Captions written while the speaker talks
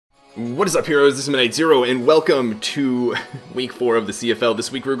What is up, heroes? This is Midnight Zero, and welcome to week 4 of the CFL.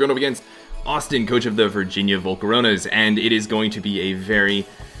 This week we're going up against Austin, coach of the Virginia Volcaronas, and it is going to be a very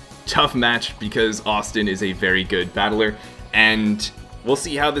tough match because Austin is a very good battler, and we'll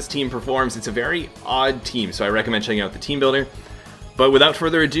see how this team performs. It's a very odd team, so I recommend checking out the team builder. But without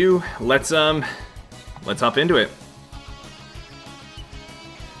further ado, let's hop into it.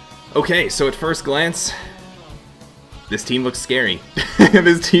 Okay, so at first glance, this team looks scary.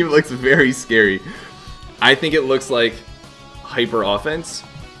 This team looks very scary. I think it looks like hyper offense.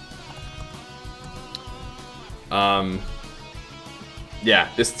 Yeah,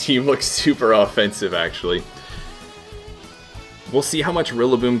 this team looks super offensive, actually. We'll see how much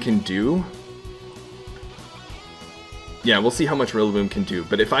Rillaboom can do. Yeah, we'll see how much Rillaboom can do.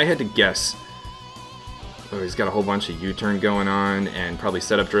 But if I had to guess, oh, he's got a whole bunch of U-turn going on, and probably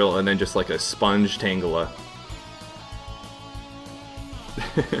setup drill, and then just like a sponge Tangela.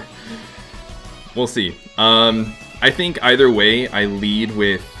 We'll see. I think either way, I lead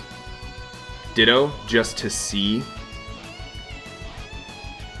with Ditto just to see.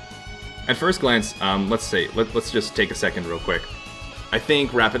 At first glance, let's just take a second real quick. I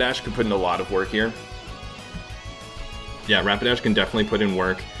think Rapidash could put in a lot of work here. Yeah, Rapidash can definitely put in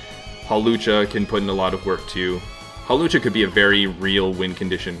work. Hawlucha can put in a lot of work too. Hawlucha could be a very real win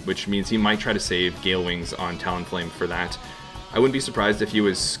condition, which means he might try to save Gale Wings on Talonflame for that. I wouldn't be surprised if he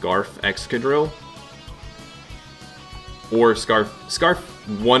was Scarf Excadrill. Or Scarf,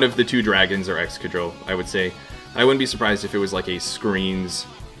 one of the two dragons or Excadrill, I would say. I wouldn't be surprised if it was like a Screens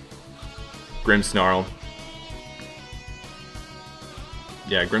Grimmsnarl.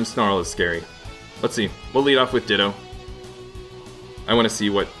 Yeah, Grimmsnarl is scary. Let's see. We'll lead off with Ditto. I want to see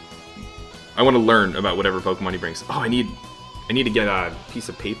what... I want to learn about whatever Pokemon he brings. Oh, I need to get a piece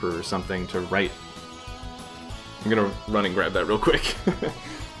of paper or something to write. I'm gonna run and grab that real quick.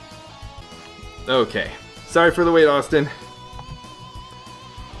 Okay. Sorry for the wait, Austin.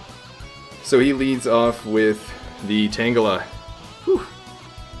 So he leads off with the Tangela. Whew.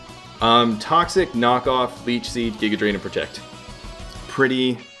 Toxic, Knockoff, Leech Seed, Giga Drain, and Protect.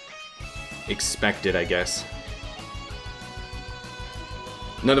 Pretty expected, I guess.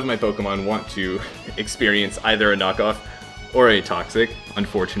 None of my Pokemon want to experience either a Knockoff or a Toxic,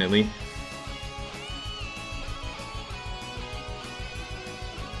 unfortunately.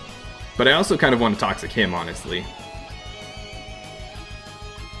 But I also kind of want to Toxic him, honestly.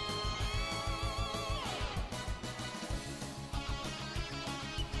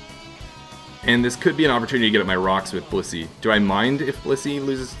 And this could be an opportunity to get up my rocks with Blissey. Do I mind if Blissey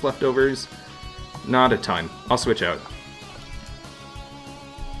loses leftovers? Not a ton. I'll switch out.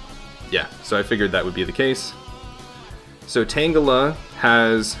 Yeah, so I figured that would be the case. So Tangela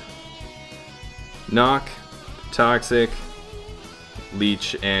has Knock, Toxic,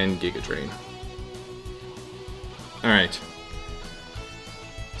 Leech, and Giga Drain. Alright.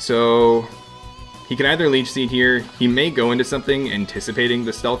 So he can either Leech Seed here. He may go into something anticipating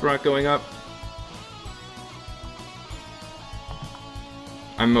the Stealth Rock going up.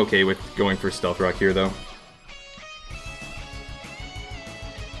 I'm okay with going for Stealth Rock here, though.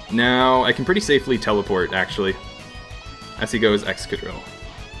 Now, I can pretty safely teleport, actually, as he goes Excadrill.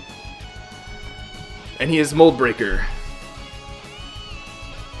 And he is Mold Breaker.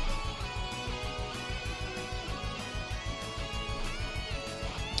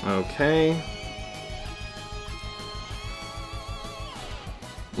 Okay.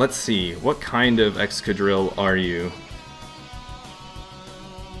 Let's see, what kind of Excadrill are you?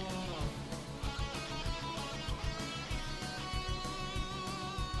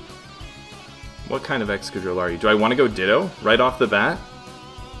 What kind of Excadrill are you? Do I want to go Ditto right off the bat?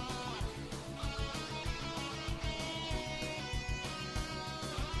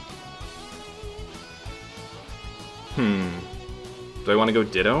 Do I want to go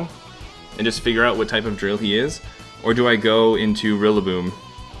Ditto and just figure out what type of drill he is? Or do I go into Rillaboom?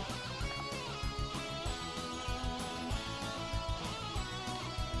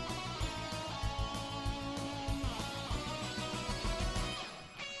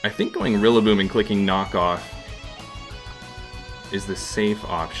 I think going Rillaboom and clicking Knockoff is the safe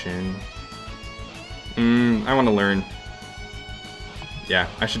option. I want to learn. Yeah,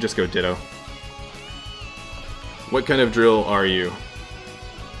 I should just go Ditto. What kind of drill are you?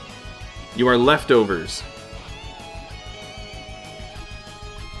 You are Leftovers.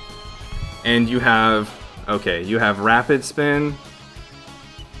 And you have... Okay, you have Rapid Spin,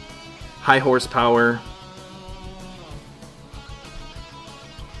 High Horsepower,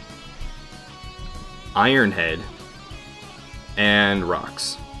 Iron Head, and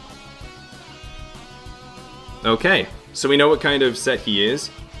Rocks. Okay, so we know what kind of set he is.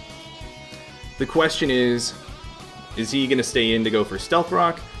 The question is he going to stay in to go for Stealth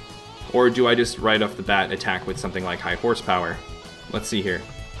Rock, or do I just right off the bat attack with something like High Horsepower? Let's see here.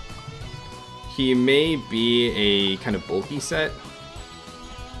 He may be a kind of bulky set.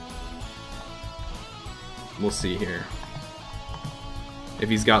 We'll see here. If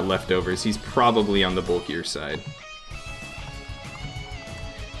he's got leftovers, he's probably on the bulkier side.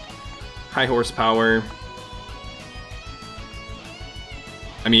 High Horsepower.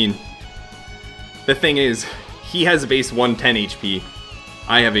 I mean, the thing is, he has a base 110 HP.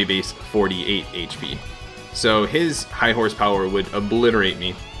 I have a base 48 HP. So his High Horsepower would obliterate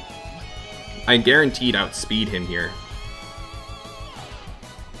me. I guaranteed outspeed him here.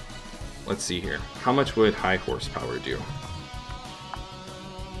 Let's see here. How much would High Horsepower do?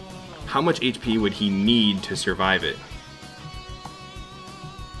 How much HP would he need to survive it?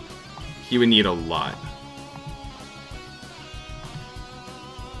 He would need a lot.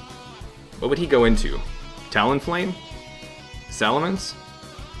 What would he go into? Talonflame? Salamence?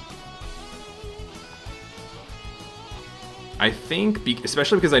 I think,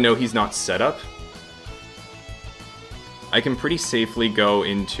 especially because I know he's not set up, I can pretty safely go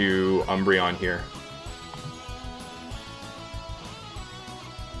into Umbreon here.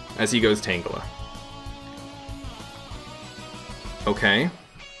 As he goes Tangela. Okay.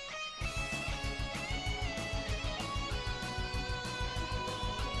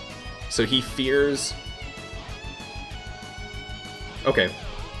 So he fears... Okay.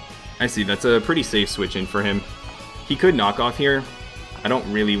 I see, that's a pretty safe switch in for him. He could knock off here. I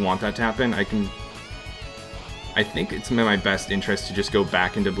don't really want that to happen. I think it's in my best interest to just go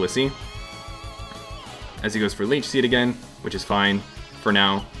back into Blissey. As he goes for Leech Seed again, which is fine for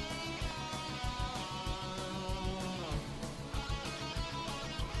now.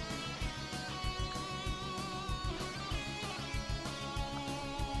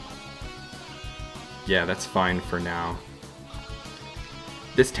 Yeah, that's fine for now.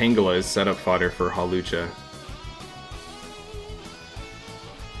 This Tangela is setup fodder for Hawlucha.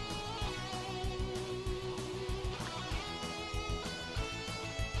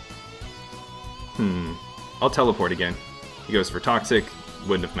 I'll teleport again. He goes for Toxic,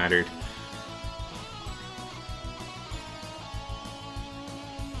 wouldn't have mattered.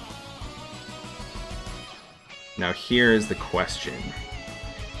 Now here's the question.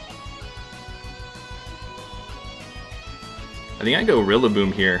 I think I go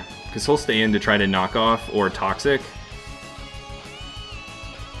Rillaboom here, because he'll stay in to try to knock off or Toxic.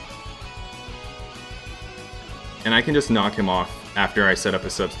 And I can just knock him off after I set up a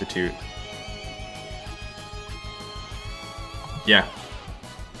substitute. Yeah.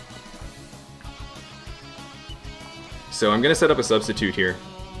 So I'm going to set up a substitute here.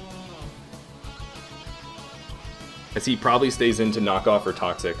 As he probably stays in to knock off or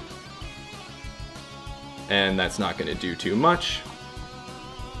Toxic. And that's not going to do too much.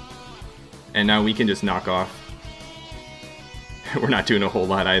 And now we can just knock off. We're not doing a whole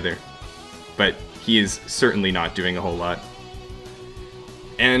lot either. But he is certainly not doing a whole lot.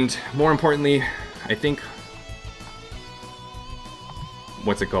 And more importantly, I think...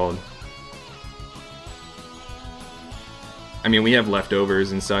 What's it called? I mean, we have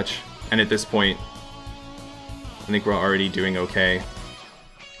leftovers and such, and at this point, I think we're already doing okay.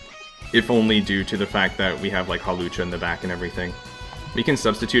 If only due to the fact that we have, like, Hawlucha in the back and everything. We can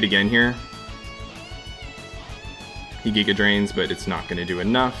substitute again here. He Giga Drains, but it's not going to do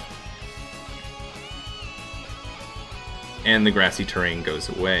enough. And the grassy terrain goes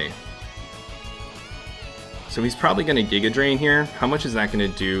away. So he's probably going to Giga Drain here. How much is that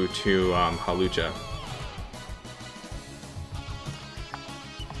going to do to Hawlucha?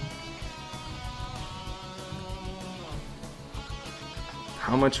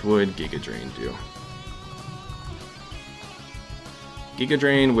 How much would Giga Drain do? Giga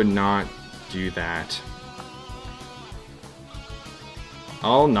Drain would not do that.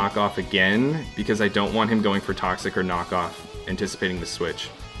 I'll knock off again because I don't want him going for Toxic or knockoff, anticipating the switch.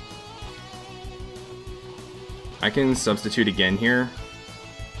 I can substitute again here.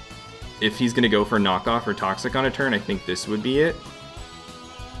 If he's going to go for knockoff or Toxic on a turn, I think this would be it.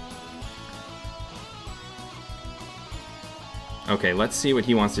 Okay, let's see what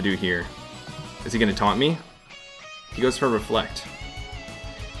he wants to do here. Is he going to taunt me? He goes for Reflect.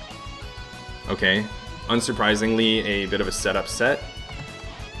 Okay, unsurprisingly, a bit of a setup set.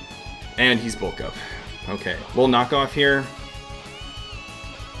 And he's Bulk Up. Okay, we'll knock off here.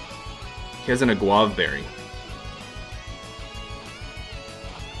 He has an Aguav Berry.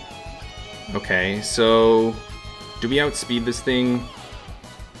 Okay, so do we outspeed this thing?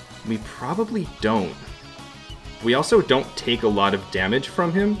 We probably don't. We also don't take a lot of damage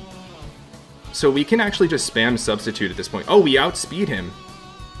from him. So we can actually just spam substitute at this point. Oh, we outspeed him.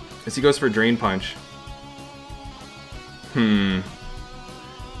 As he goes for Drain Punch.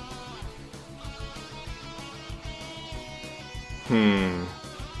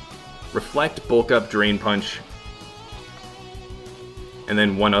 Reflect, Bulk Up, Drain Punch. And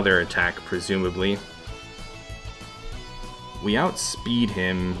then one other attack, presumably. We outspeed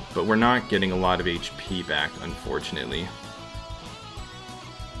him, but we're not getting a lot of HP back, unfortunately.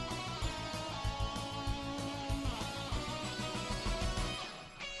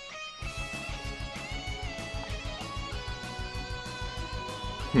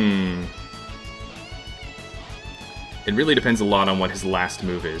 It really depends a lot on what his last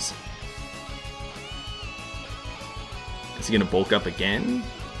move is. Is he gonna bulk up again?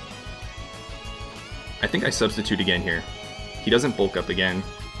 I think I substitute again here. He doesn't bulk up again.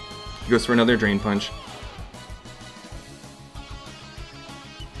 He goes for another Drain Punch.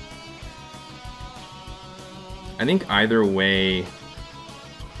 I think either way...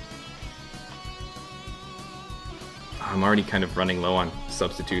 I'm already kind of running low on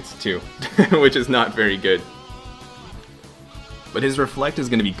substitutes too, which is not very good. But his Reflect is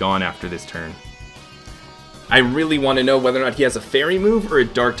going to be gone after this turn. I really want to know whether or not he has a Fairy move or a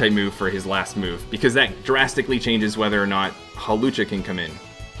Dark-type move for his last move, because that drastically changes whether or not Hawlucha can come in.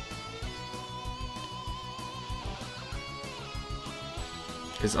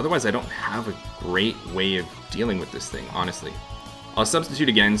 Because otherwise I don't have a great way of dealing with this thing, honestly. I'll substitute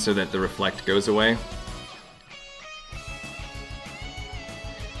again so that the Reflect goes away.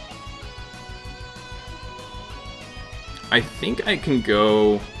 I think I can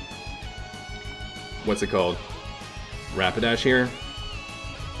go... what's it called? Rapidash here?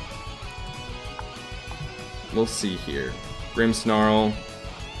 We'll see here. Grimmsnarl.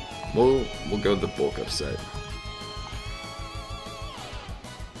 We'll go the Bulk Up set.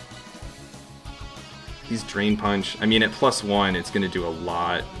 He's Drain Punch. I mean, at +1, it's going to do a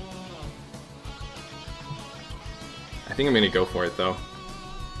lot. I think I'm going to go for it, though.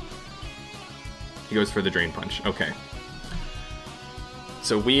 He goes for the Drain Punch. Okay.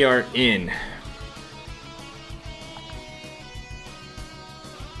 So we are in.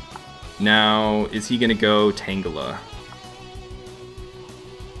 Now, is he gonna go Tangela?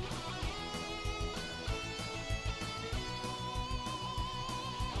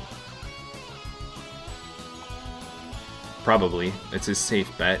 Probably. It's his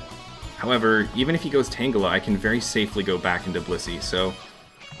safe bet. However, even if he goes Tangela, I can very safely go back into Blissey, so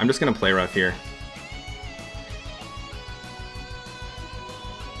I'm just gonna play rough here.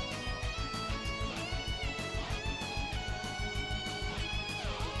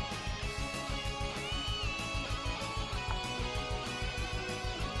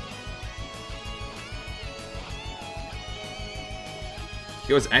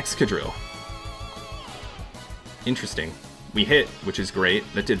 He goes Excadrill. Interesting. We hit, which is great.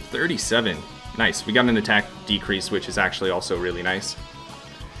 That did 37. Nice. We got an attack decrease, which is actually also really nice.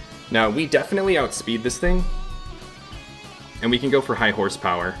 Now, we definitely outspeed this thing. And we can go for high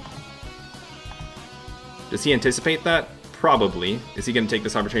horsepower. Does he anticipate that? Probably. Is he going to take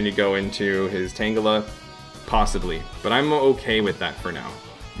this opportunity to go into his Tangela? Possibly. But I'm okay with that for now.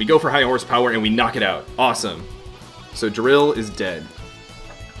 We go for high horsepower and we knock it out. Awesome. So Drill is dead.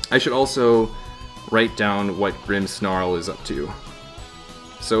 I should also write down what Grimmsnarl is up to.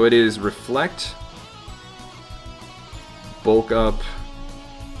 So it is Reflect, Bulk Up,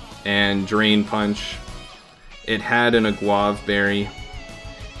 and Drain Punch. It had an Aguave Berry.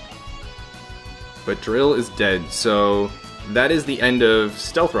 But Drill is dead, so that is the end of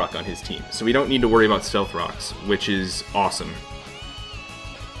Stealth Rock on his team. So we don't need to worry about Stealth Rocks, which is awesome.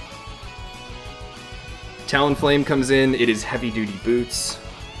 Talonflame comes in, it is Heavy Duty Boots.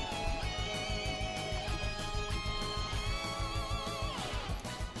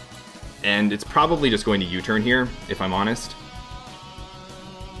 And it's probably just going to U-turn here, if I'm honest.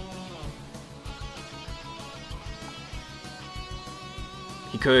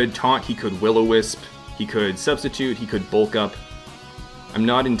 He could Taunt, he could Will-O-Wisp, he could Substitute, he could Bulk Up. I'm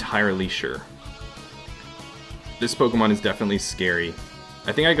not entirely sure. This Pokemon is definitely scary.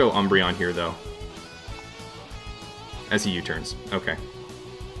 I think I go Umbreon here, though. As he U-turns. Okay.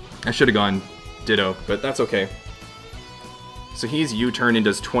 I should have gone Ditto, but that's okay. So he's U-turn and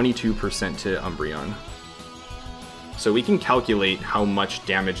does 22% to Umbreon. So we can calculate how much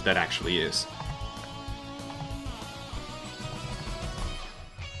damage that actually is.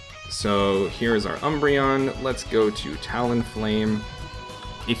 So here's our Umbreon. Let's go to Talonflame.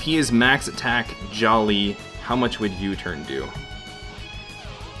 If he is max attack Jolly, how much would U-turn do?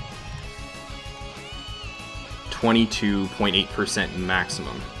 22.8%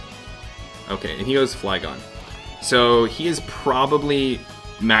 maximum. Okay, and he goes Flygon. So he is probably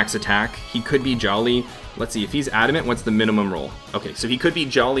max attack. He could be Jolly. Let's see, if he's Adamant, what's the minimum roll? Okay, so he could be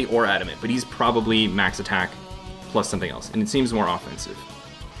Jolly or Adamant, but he's probably max attack plus something else, and it seems more offensive.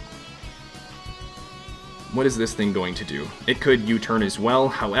 What is this thing going to do? It could U-turn as well,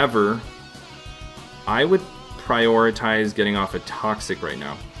 however, I would prioritize getting off a Toxic right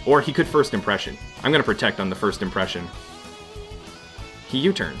now. Or he could First Impression. I'm going to Protect on the First Impression. He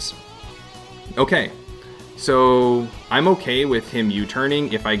U-turns. Okay, so I'm okay with him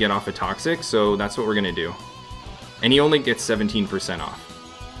U-turning if I get off a Toxic, so that's what we're going to do. And he only gets 17%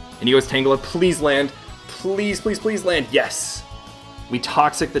 off. And he goes Tangela, please land. Please, please, please land. Yes! We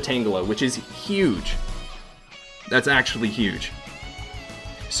Toxic the Tangela, which is huge. That's actually huge.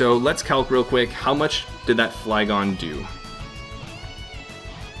 So let's calc real quick. How much did that Flygon do?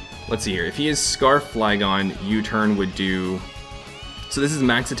 Let's see here. If he is Scarf Flygon, U-turn would do... So this is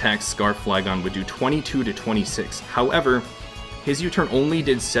max attack. Scarf Flygon would do 22 to 26. However, his U-turn only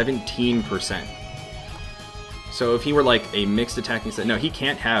did 17%. So if he were like a mixed attacking set... No, he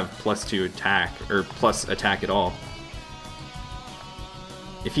can't have +2 attack, or plus attack at all.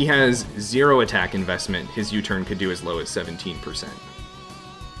 If he has 0 attack investment, his U-turn could do as low as 17%.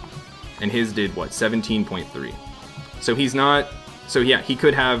 And his did, what, 17.3. So he's not... So yeah, he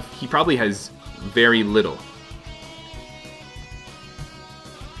could have... He probably has very little.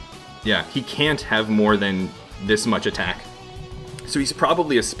 Yeah, he can't have more than this much attack. So he's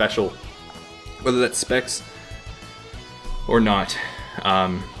probably a special, whether that's specs or not.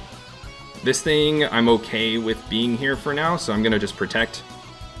 This thing, I'm okay with being here for now, so I'm going to just Protect,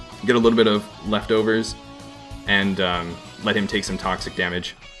 get a little bit of leftovers, and let him take some toxic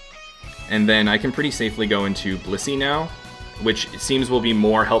damage. And then I can pretty safely go into Blissey now, which it seems will be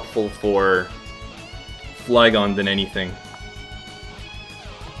more helpful for Flygon than anything.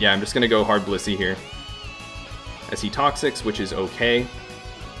 Yeah, I'm just going to go hard Blissey here. As he Toxics, which is okay,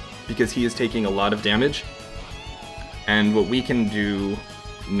 because he is taking a lot of damage. And what we can do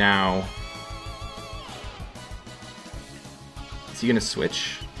now... Is he going to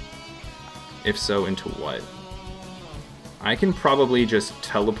switch? If so, into what? I can probably just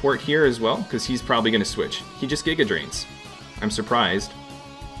teleport here as well, because he's probably going to switch. He just Giga Drains. I'm surprised.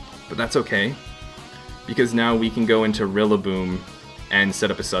 But that's okay, because now we can go into Rillaboom and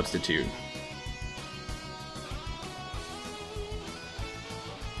set up a substitute.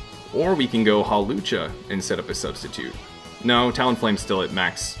 Or we can go Hawlucha and set up a substitute. No, Talonflame's still at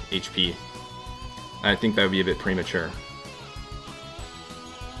max HP. I think that would be a bit premature.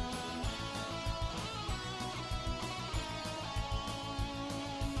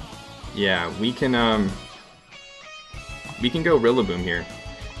 Yeah, we can go Rillaboom here.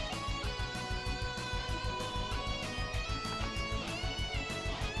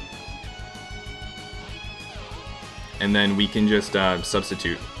 And then we can just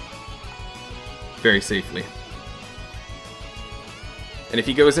substitute very safely. And if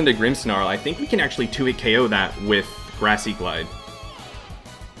he goes into Grimmsnarl, I think we can actually 2-hit KO that with Grassy Glide.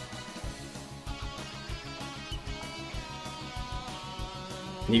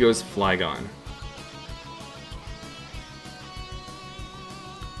 He goes Flygon.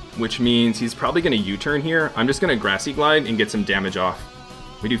 Which means he's probably going to U-turn here. I'm just going to Grassy Glide and get some damage off.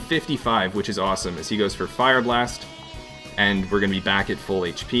 We do 55, which is awesome, as he goes for Fire Blast. And we're going to be back at full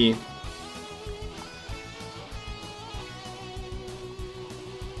HP.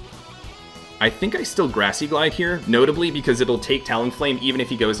 I think I still Grassy Glide here, notably because it'll take Talonflame even if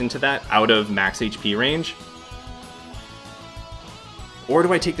he goes into that out of max HP range. Or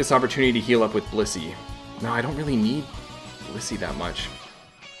do I take this opportunity to heal up with Blissey? No, I don't really need Blissey that much.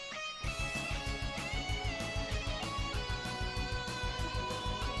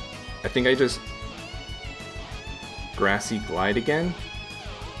 I think I just Grassy Glide again.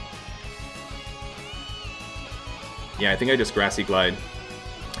 Yeah, I think I just Grassy Glide.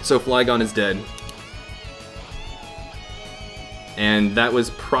 So Flygon is dead. And that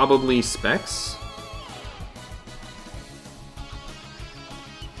was probably Specs.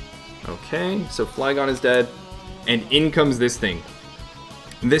 Okay, so Flygon is dead. And in comes this thing.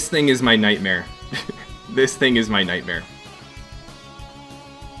 This thing is my nightmare. This thing is my nightmare.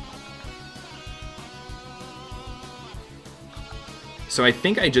 So I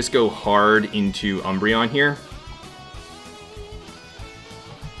think I just go hard into Umbreon here.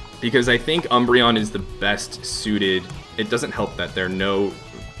 Because I think Umbreon is the best suited. It doesn't help that there are no,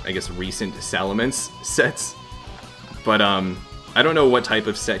 I guess, recent Salamence sets. But I don't know what type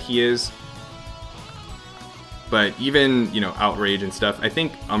of set he is. But even, you know, Outrage and stuff, I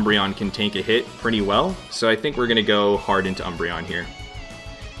think Umbreon can tank a hit pretty well. So I think we're going to go hard into Umbreon here.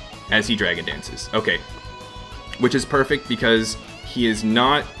 as he Dragon Dances. Okay. Which is perfect because he is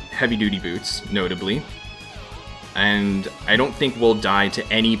not heavy-duty boots, notably. And I don't think we'll die to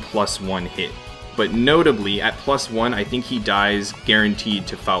any +1 hit. But notably, at +1, I think he dies guaranteed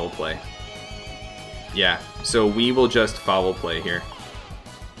to foul play. Yeah, so we will just foul play here.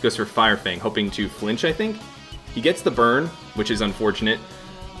 Goes for Fire Fang, hoping to flinch, I think. He gets the burn, which is unfortunate,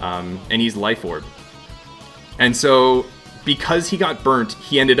 and he's Life Orb. And so, because he got burnt,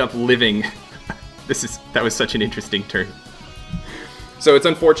 he ended up living. That was such an interesting turn. So it's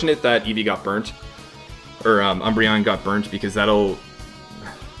unfortunate that Eevee got burnt, or Umbreon got burnt, because that'll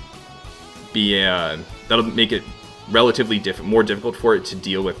make it relatively more difficult for it to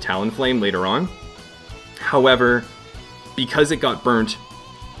deal with Talonflame later on. However, because it got burnt,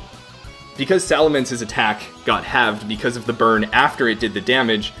 because Salamance's attack got halved because of the burn after it did the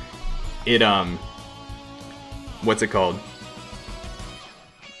damage, it, what's it called?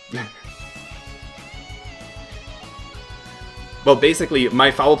 Well, basically, my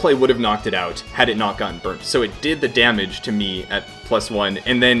foul play would have knocked it out had it not gotten burnt. So it did the damage to me at +1,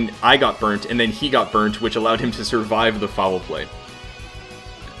 and then I got burnt, and then he got burnt, which allowed him to survive the foul play.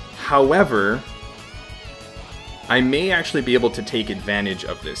 However, I may actually be able to take advantage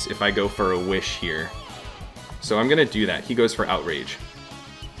of this if I go for a Wish here. So I'm going to do that. He goes for Outrage.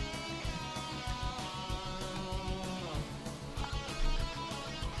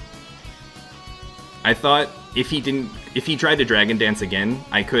 I thought if he tried to Dragon Dance again,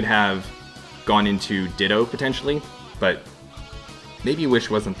 I could have gone into Ditto potentially, but maybe Wish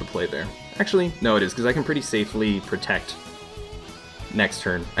wasn't the play there. Actually, no it is, because I can pretty safely protect next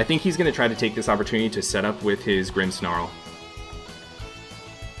turn. I think he's going to try to take this opportunity to set up with his Grimmsnarl.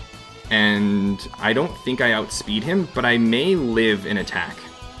 And I don't think I outspeed him, but I may live an attack.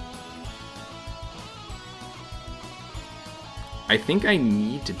 I think I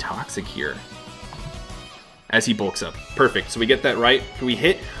need to Toxic here. As he bulks up. Perfect. So we get that right. Can we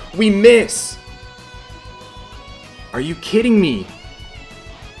hit? We miss! Are you kidding me?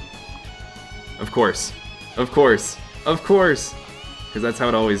 Of course. Of course. Of course. Because that's how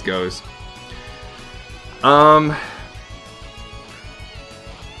it always goes.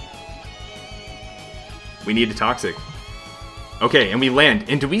 We need a Toxic. Okay, and we land.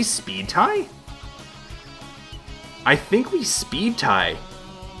 And do we Speed Tie? I think we Speed Tie.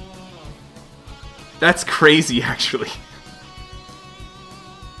 That's crazy, actually.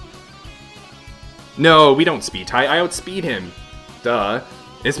 No, we don't Speed Tie. I outspeed him. Duh.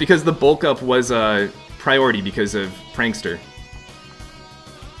 It's because the bulk up was a priority because of Prankster.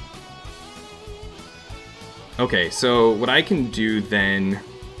 Okay, so what I can do then...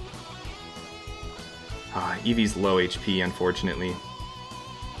 Eevee's low HP, unfortunately.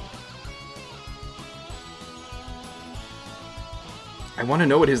 I want to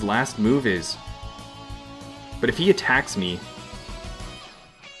know what his last move is. But if he attacks me,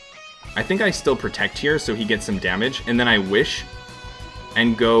 I think I still protect here so he gets some damage, and then I Wish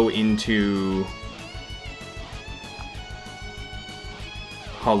and go into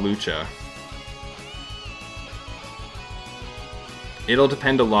Hawlucha. It'll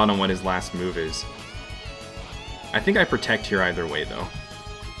depend a lot on what his last move is. I think I protect here either way, though.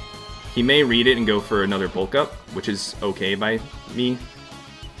 He may read it and go for another bulk up, which is okay by me.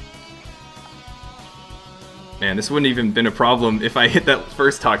 Man, this wouldn't even been a problem if I hit that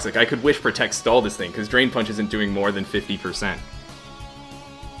first Toxic. I could Wish Protect stall this thing, because Drain Punch isn't doing more than 50%.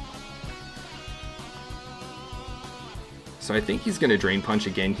 So I think he's going to Drain Punch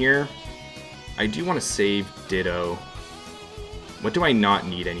again here. I do want to save Ditto. What do I not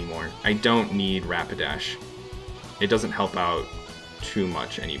need anymore? I don't need Rapidash. It doesn't help out too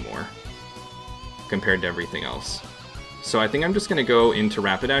much anymore compared to everything else. So I think I'm just going to go into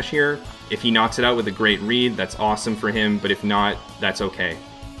Rapidash here. If he knocks it out with a great read, that's awesome for him, but if not, that's okay.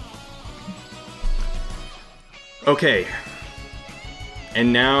 Okay.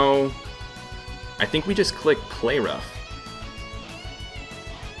 And now, I think we just click Play Rough.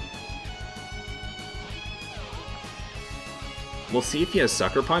 We'll see if he has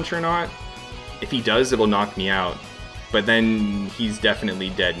Sucker Punch or not. If he does, it'll knock me out. But then he's definitely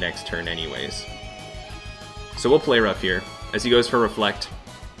dead next turn anyways. So we'll Play Rough here, as he goes for Reflect.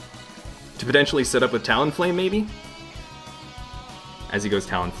 To potentially set up with Talonflame, maybe? As he goes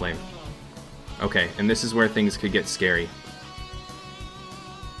Talonflame. Okay, and this is where things could get scary.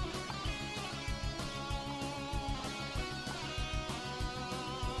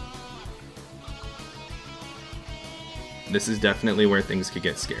 This is definitely where things could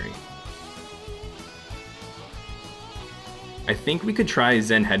get scary. I think we could try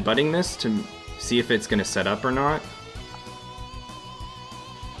Zen Headbutting this to see if it's going to set up or not.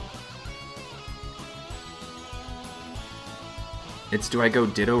 It's do I go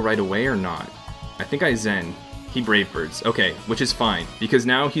Ditto right away or not? I think I Zen. He Brave Birds. Okay, which is fine, because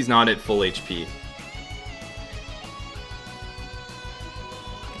now he's not at full HP.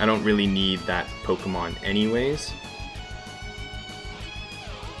 I don't really need that Pokemon anyways.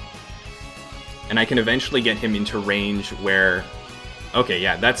 And I can eventually get him into range where... Okay,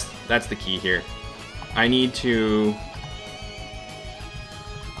 yeah, that's the key here. I need to...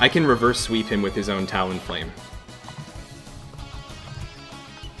 I can reverse sweep him with his own Talonflame.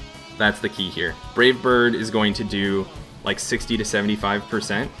 That's the key here. Brave Bird is going to do like 60 to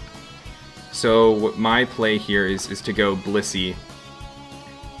 75%. So what my play here is to go Blissey.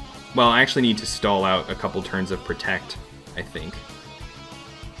 Well, I actually need to stall out a couple turns of Protect, I think.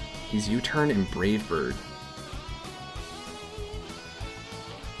 He's U-turn and Brave Bird.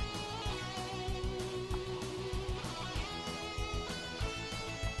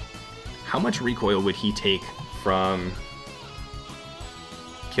 How much recoil would he take from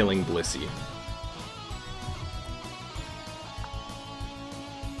killing Blissey?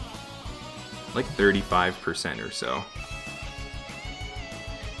 Like 35% or so.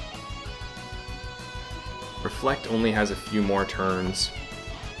 Reflect only has a few more turns.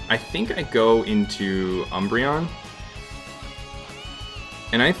 I think I go into Umbreon.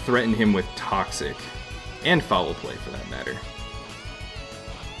 And I threaten him with Toxic. And Foul Play for that matter.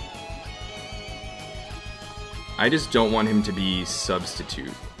 I just don't want him to be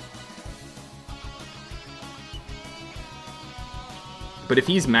Substitute. But if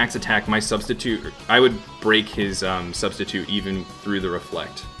he's Max Attack, my Substitute, I would break his Substitute even through the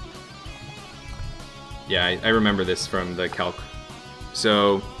Reflect. Yeah, I remember this from the calc.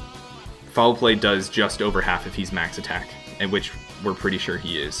 So, Foul Play does just over half if he's Max Attack, and which we're pretty sure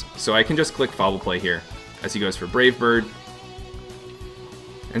he is. So I can just click Foul Play here as he goes for Brave Bird.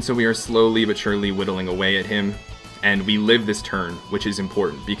 And so we are slowly but surely whittling away at him. And we live this turn, which is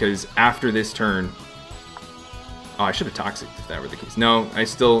important, because after this turn... Oh, I should have Toxic if that were the case. No, I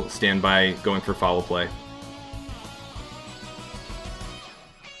still stand by going for Foul Play.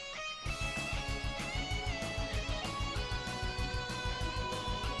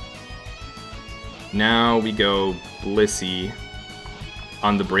 Now we go Blissey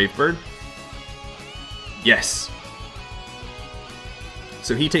on the Brave Bird. Yes!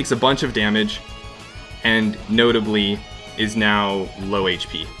 So he takes a bunch of damage, and notably is now low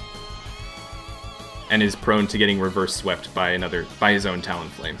HP. And is prone to getting reverse swept by his own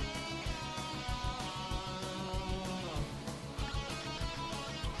Talonflame.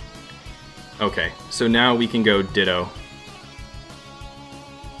 Okay, so now we can go Ditto.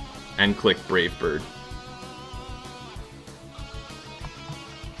 And click Brave Bird.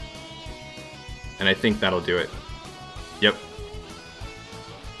 And I think that'll do it. Yep.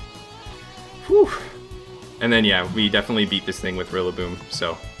 Whew. And then yeah, we definitely beat this thing with Rillaboom,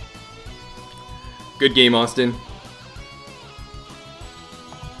 so. Good game, Austin.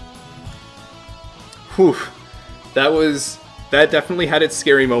 Whew. That definitely had its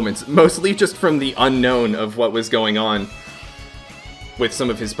scary moments. Mostly just from the unknown of what was going on with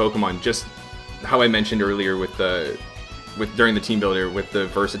some of his Pokemon. Just how I mentioned earlier during the team builder with the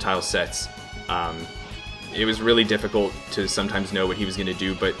versatile sets. It was really difficult to sometimes know what he was going to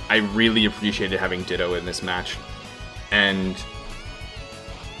do, but I really appreciated having Ditto in this match. And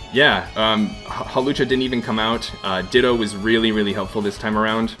yeah, Hawlucha didn't even come out. Ditto was really, really helpful this time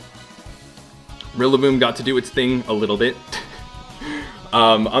around. Rillaboom got to do its thing a little bit.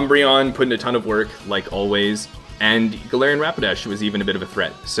 Umbreon put in a ton of work, like always. And Galarian Rapidash was even a bit of a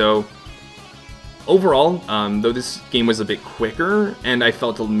threat. So overall, though this game was a bit quicker, and I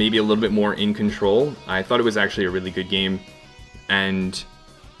felt maybe a little bit more in control, I thought it was actually a really good game. And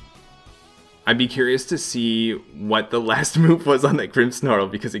I'd be curious to see what the last move was on that Grimmsnarl,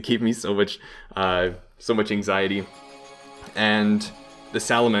 because it gave me so much anxiety. And the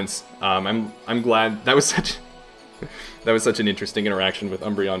Salamence, I'm glad that was such an interesting interaction with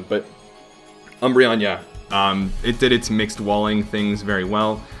Umbreon. But Umbreon, yeah, it did its mixed walling things very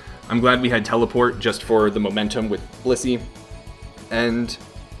well. I'm glad we had Teleport just for the momentum with Blissey. And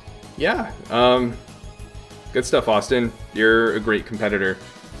yeah, good stuff, Austin. You're a great competitor,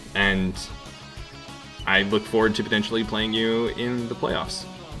 and I look forward to potentially playing you in the playoffs.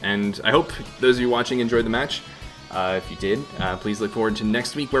 And I hope those of you watching enjoyed the match. If you did, please look forward to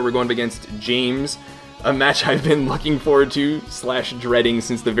next week, where we're going up against James, a match I've been looking forward to / dreading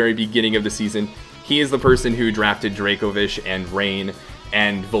since the very beginning of the season. He is the person who drafted Dracovish and Rain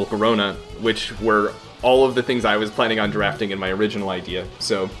and Volcarona, which were all of the things I was planning on drafting in my original idea.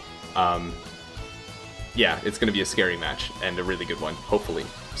 So, yeah, it's going to be a scary match, and a really good one, hopefully.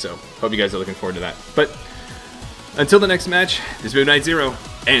 So, hope you guys are looking forward to that. But Until the next match, this has been Night Zero,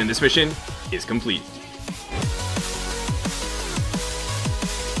 and this mission is complete.